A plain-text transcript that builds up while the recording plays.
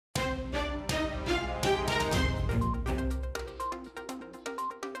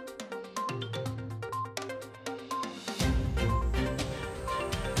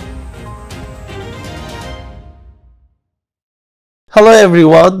Hello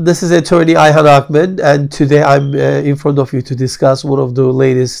everyone, this is attorney Ayhan Ogmen, and today I'm in front of you to discuss one of the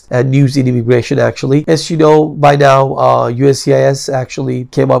latest news in immigration actually. As you know by now, USCIS actually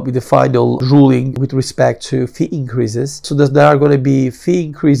came up with the final ruling with respect to fee increases. So there are going to be fee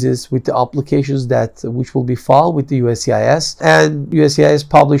increases with the applications which will be filed with the USCIS, and USCIS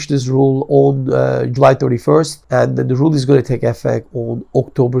published this rule on July 31st, and then the rule is going to take effect on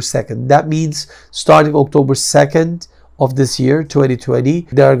October 2nd. That means starting October 2nd of this year 2020,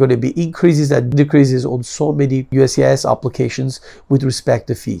 there are going to be increases and decreases on so many USCIS applications with respect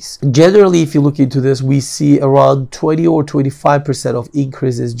to fees. Generally, if you look into this, we see around 20 or 25% of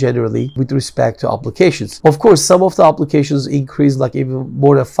increases generally with respect to applications. Of course, some of the applications increase like even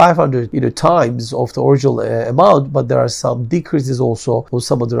more than 500 times of the original amount, but there are some decreases also on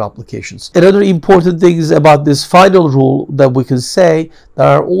some other applications. Another important thing is about this final rule that we can say there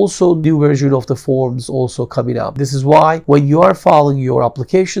are also new version of the forms also coming up. This is why when you are filing your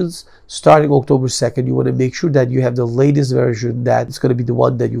applications starting October 2nd, you want to make sure that you have the latest version that is going to be the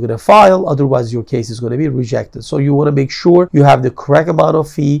one that you're going to file. Otherwise, your case is going to be rejected. So you want to make sure you have the correct amount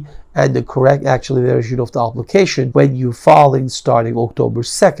of fee and the correct actually version of the application when you're filing starting October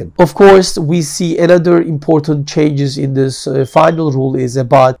 2nd. Of course, we see another important changes in this final rule is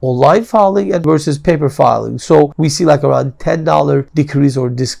about online filing and versus paper filing. So we see like around $10 decrease or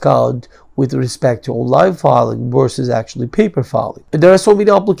discount with respect to online filing versus actually paper filing. And there are so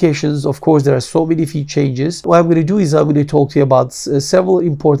many applications, of course, there are so many fee changes. What I'm going to do is I'm going to talk to you about several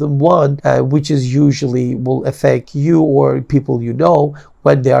important ones, which is usually will affect you or people you know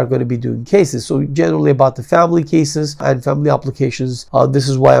when they are going to be doing cases. So generally about the family cases and family applications, this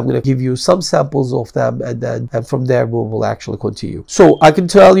is why I'm going to give you some samples of them, and from there we will actually continue. So I can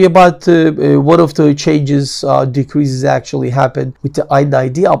tell you about one of the changes, decreases actually happen with the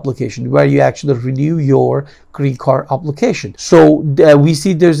I-90 application, where you actually renew your green card application. So we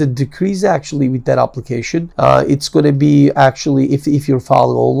see there's a decrease actually with that application. It's going to be actually, if you're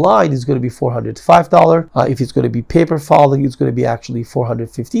filing online, it's going to be $405. If it's going to be paper filing, it's going to be actually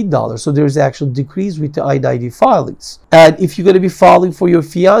 $415. So there's actual decrease with the I-90 filings. And if you're going to be filing for your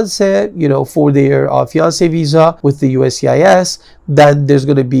fiance, for their fiance visa with the USCIS, then there's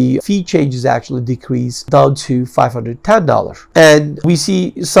going to be fee changes actually decrease down to $510. And we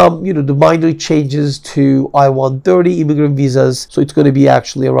see some, the minor changes to I-130 immigrant visas. So it's going to be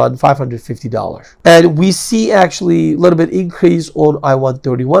actually around $550. And we see actually a little bit increase on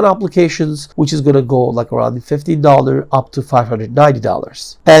I-131 applications, which is going to go like around $15 up to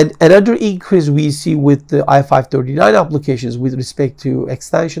 $590. And another increase we see with the I-539 applications with respect to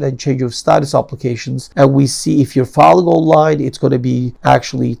extension and change of status applications. And we see if you're filing online, it's going to be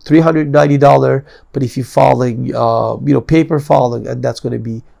actually $390, but if you're filing paper filing, and that's going to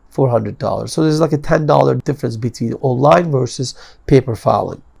be $400. So there's like a $10 difference between online versus paper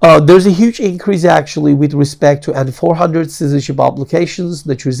filing. There's a huge increase actually with respect to N400 citizenship applications,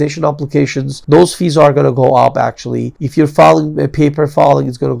 naturalization applications. Those fees are going to go up actually. If you're filing a paper filing,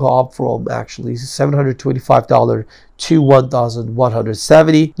 it's going to go up from actually $725 to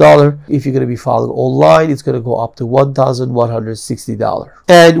 $1,170. If you're going to be filing online, it's going to go up to $1,160.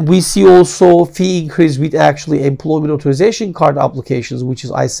 And we see also fee increase with actually employment authorization card applications, which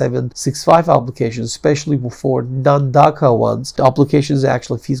is I-765 applications, especially for non-DACA ones. The applications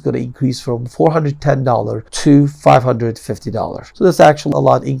actually fees going to increase from $410 to $550. So that's actually a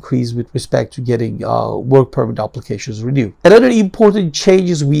lot increase with respect to getting work permit applications renewed. Another important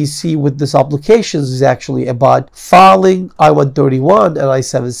changes we see with this applications is actually about filing I-131 and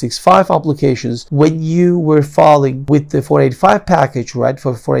I-765 applications. When you were filing with the 485 package, right,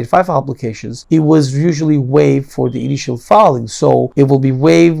 for 485 applications, it was usually waived for the initial filing, so it will be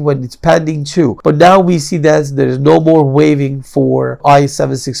waived when it's pending too. But now we see that there is no more waiving for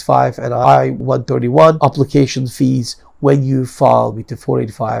I-765 and I-131 application fees when you file with the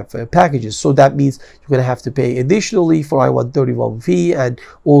 485 packages. So that means you're going to have to pay additionally for I-131 fee and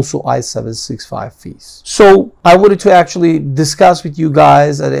also I-765 fees. So I wanted to actually discuss with you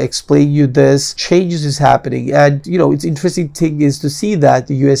guys and explain you this changes is happening. And it's interesting thing is to see that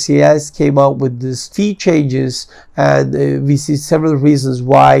the USCIS came out with this fee changes, and we see several reasons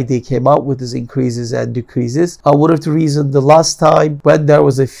why they came out with these increases and decreases. One of the reasons, the last time when there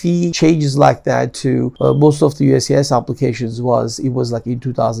was a fee changes like that to most of the USCIS applications, it was like in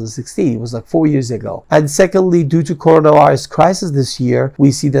 2016. It was like 4 years ago. And secondly, due to coronavirus crisis this year,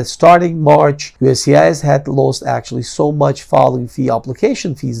 we see that starting March, USCIS had lost actually so much filing fee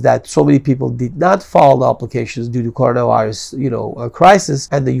application fees that so many people did not file the applications due to coronavirus crisis,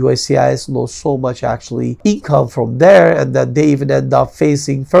 and the USCIS lost so much actually income from there, and that they even end up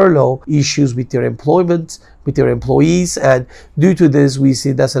facing furlough issues with their employment with their employees, and due to this we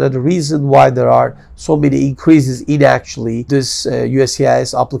see that's another reason why there are so many increases in actually this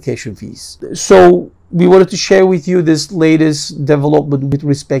USCIS application fees. So we wanted to share with you this latest development with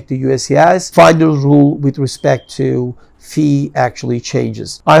respect to USCIS final rule with respect to fee actually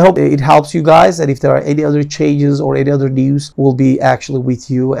changes. I hope it helps you guys, and if there are any other changes or any other news, we'll be actually with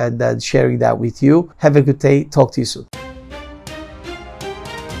you and then sharing that with you. Have a good day. Talk to you soon.